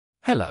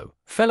Hello,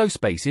 fellow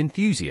space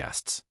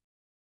enthusiasts.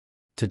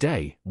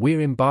 Today,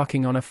 we're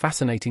embarking on a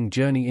fascinating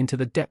journey into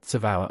the depths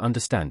of our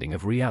understanding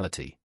of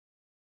reality.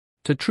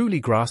 To truly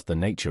grasp the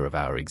nature of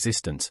our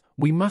existence,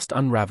 we must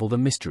unravel the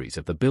mysteries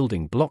of the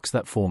building blocks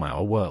that form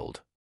our world.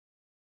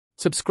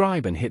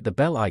 Subscribe and hit the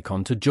bell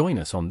icon to join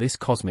us on this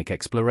cosmic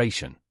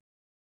exploration.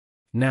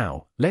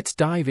 Now, let's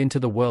dive into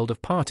the world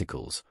of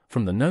particles,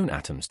 from the known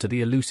atoms to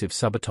the elusive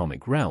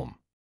subatomic realm.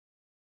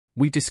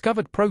 We've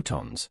discovered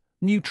protons,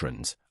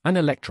 neutrons, and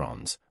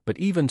electrons, but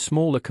even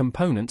smaller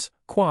components,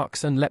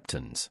 quarks and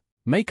leptons,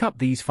 make up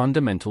these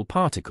fundamental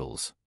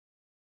particles.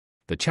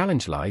 The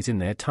challenge lies in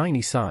their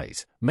tiny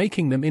size,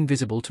 making them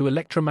invisible to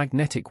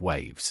electromagnetic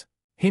waves,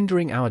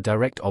 hindering our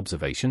direct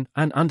observation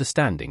and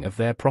understanding of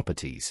their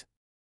properties.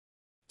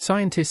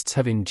 Scientists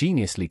have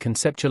ingeniously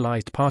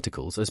conceptualized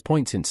particles as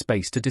points in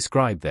space to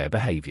describe their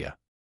behavior.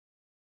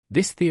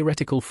 This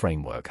theoretical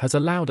framework has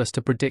allowed us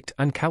to predict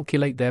and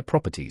calculate their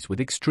properties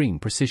with extreme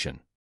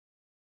precision.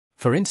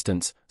 For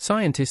instance,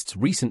 scientists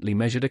recently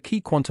measured a key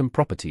quantum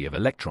property of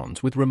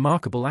electrons with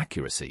remarkable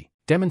accuracy,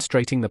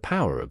 demonstrating the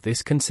power of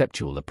this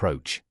conceptual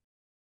approach.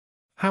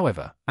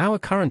 However, our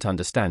current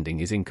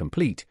understanding is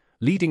incomplete,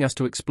 leading us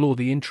to explore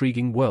the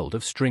intriguing world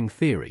of string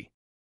theory.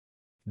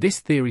 This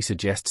theory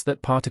suggests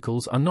that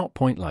particles are not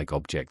point-like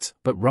objects,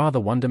 but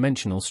rather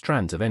one-dimensional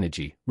strands of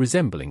energy,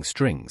 resembling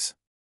strings.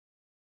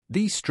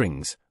 These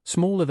strings,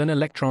 smaller than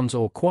electrons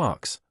or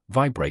quarks,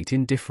 vibrate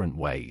in different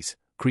ways,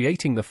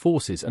 creating the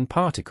forces and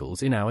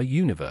particles in our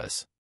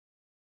universe.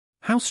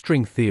 How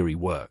string theory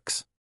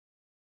works.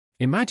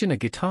 Imagine a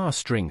guitar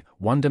string,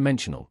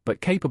 one-dimensional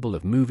but capable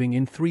of moving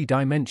in 3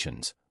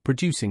 dimensions,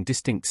 producing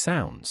distinct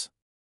sounds.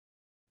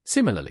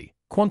 Similarly,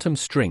 quantum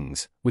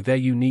strings, with their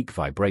unique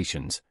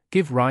vibrations,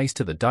 give rise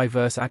to the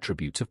diverse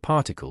attributes of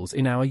particles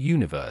in our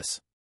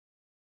universe.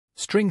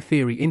 String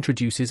theory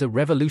introduces a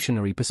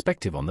revolutionary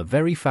perspective on the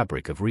very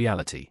fabric of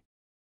reality.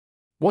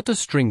 What does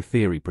string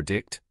theory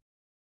predict?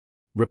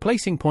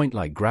 Replacing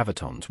point-like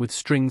gravitons with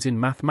strings in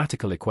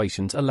mathematical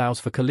equations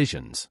allows for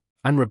collisions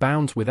and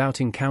rebounds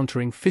without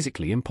encountering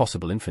physically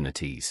impossible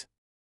infinities.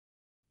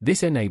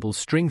 This enables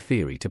string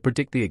theory to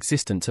predict the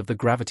existence of the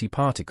gravity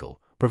particle,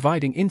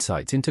 providing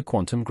insights into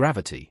quantum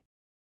gravity.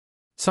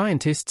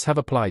 Scientists have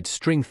applied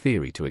string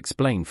theory to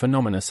explain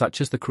phenomena such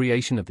as the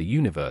creation of the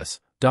universe,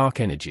 dark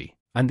energy,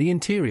 and the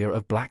interior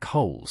of black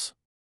holes.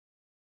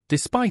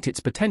 Despite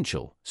its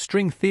potential,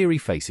 string theory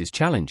faces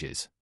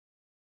challenges.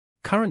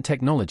 Current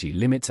technology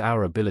limits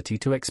our ability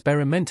to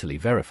experimentally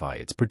verify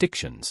its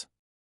predictions.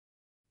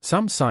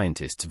 Some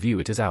scientists view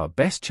it as our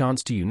best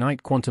chance to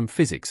unite quantum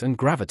physics and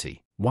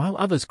gravity, while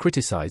others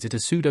criticize it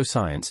as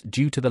pseudoscience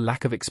due to the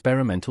lack of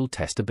experimental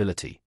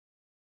testability.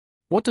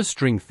 What does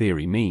string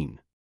theory mean?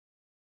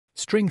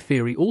 String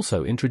theory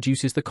also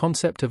introduces the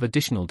concept of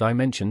additional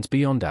dimensions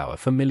beyond our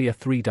familiar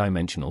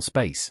 3-dimensional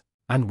space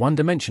and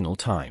 1-dimensional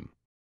time.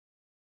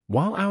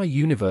 While our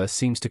universe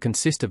seems to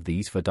consist of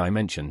these 4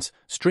 dimensions,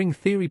 string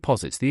theory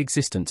posits the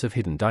existence of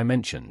hidden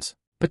dimensions,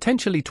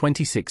 potentially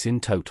 26 in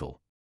total.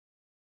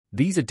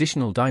 These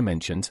additional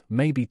dimensions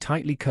may be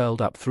tightly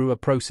curled up through a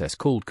process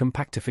called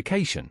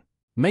compactification,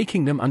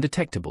 making them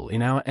undetectable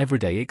in our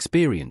everyday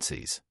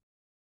experiences.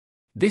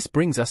 This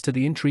brings us to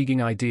the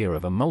intriguing idea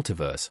of a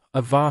multiverse,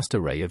 a vast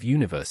array of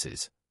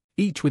universes,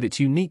 each with its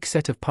unique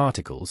set of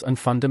particles and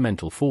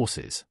fundamental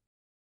forces.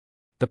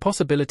 The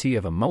possibility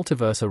of a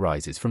multiverse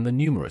arises from the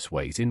numerous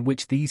ways in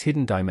which these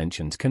hidden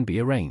dimensions can be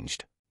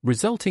arranged,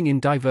 resulting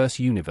in diverse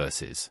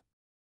universes.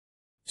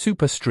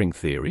 Superstring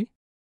theory?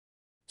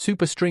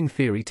 Superstring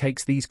theory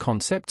takes these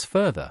concepts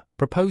further,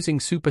 proposing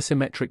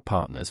supersymmetric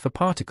partners for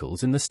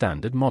particles in the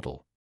Standard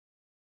Model.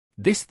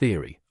 This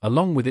theory,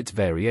 along with its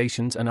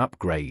variations and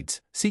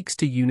upgrades, seeks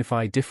to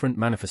unify different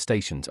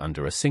manifestations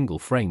under a single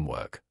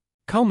framework,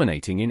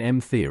 culminating in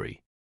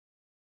M-theory.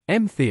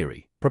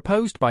 M-theory,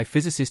 proposed by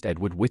physicist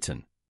Edward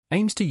Witten,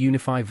 aims to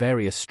unify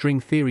various string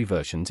theory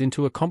versions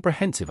into a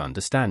comprehensive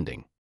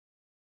understanding.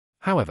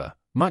 However,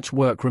 much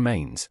work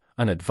remains,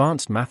 and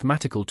advanced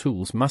mathematical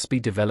tools must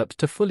be developed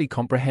to fully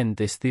comprehend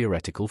this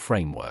theoretical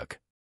framework.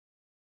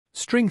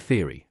 String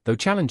theory, though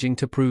challenging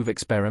to prove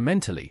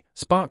experimentally,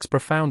 sparks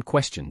profound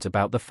questions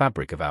about the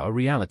fabric of our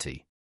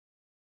reality.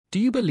 Do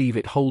you believe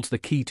it holds the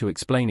key to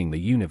explaining the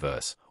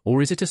universe,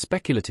 or is it a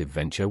speculative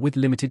venture with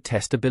limited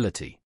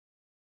testability?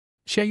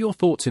 Share your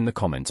thoughts in the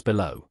comments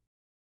below.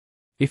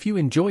 If you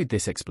enjoyed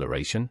this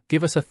exploration,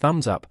 give us a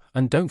thumbs up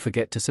and don't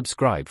forget to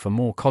subscribe for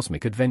more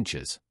cosmic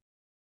adventures.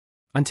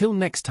 Until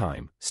next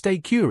time, stay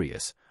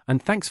curious,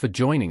 and thanks for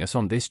joining us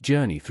on this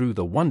journey through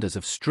the wonders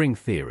of string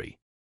theory.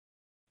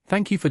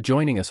 Thank you for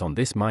joining us on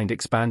this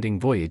mind-expanding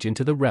voyage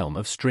into the realm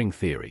of string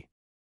theory.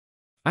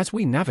 As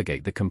we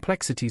navigate the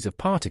complexities of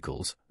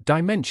particles,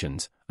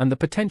 dimensions, and the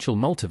potential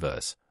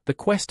multiverse, the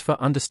quest for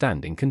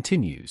understanding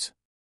continues.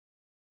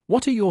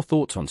 What are your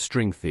thoughts on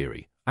string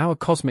theory, our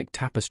cosmic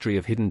tapestry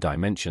of hidden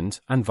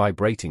dimensions and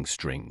vibrating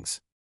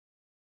strings?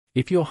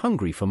 If you're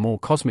hungry for more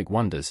cosmic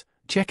wonders,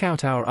 check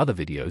out our other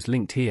videos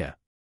linked here.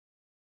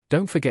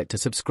 Don't forget to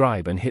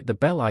subscribe and hit the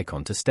bell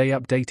icon to stay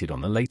updated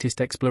on the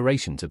latest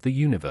explorations of the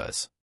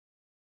universe.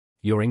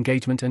 Your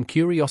engagement and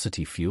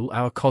curiosity fuel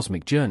our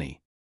cosmic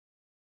journey.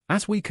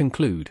 As we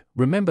conclude,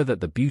 remember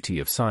that the beauty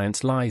of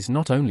science lies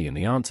not only in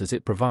the answers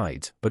it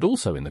provides, but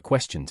also in the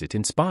questions it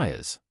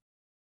inspires.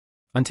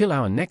 Until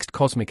our next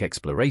cosmic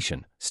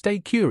exploration, stay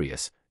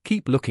curious,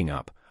 keep looking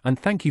up, and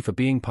thank you for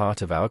being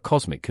part of our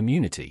cosmic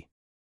community.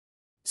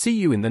 See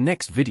you in the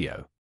next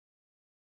video.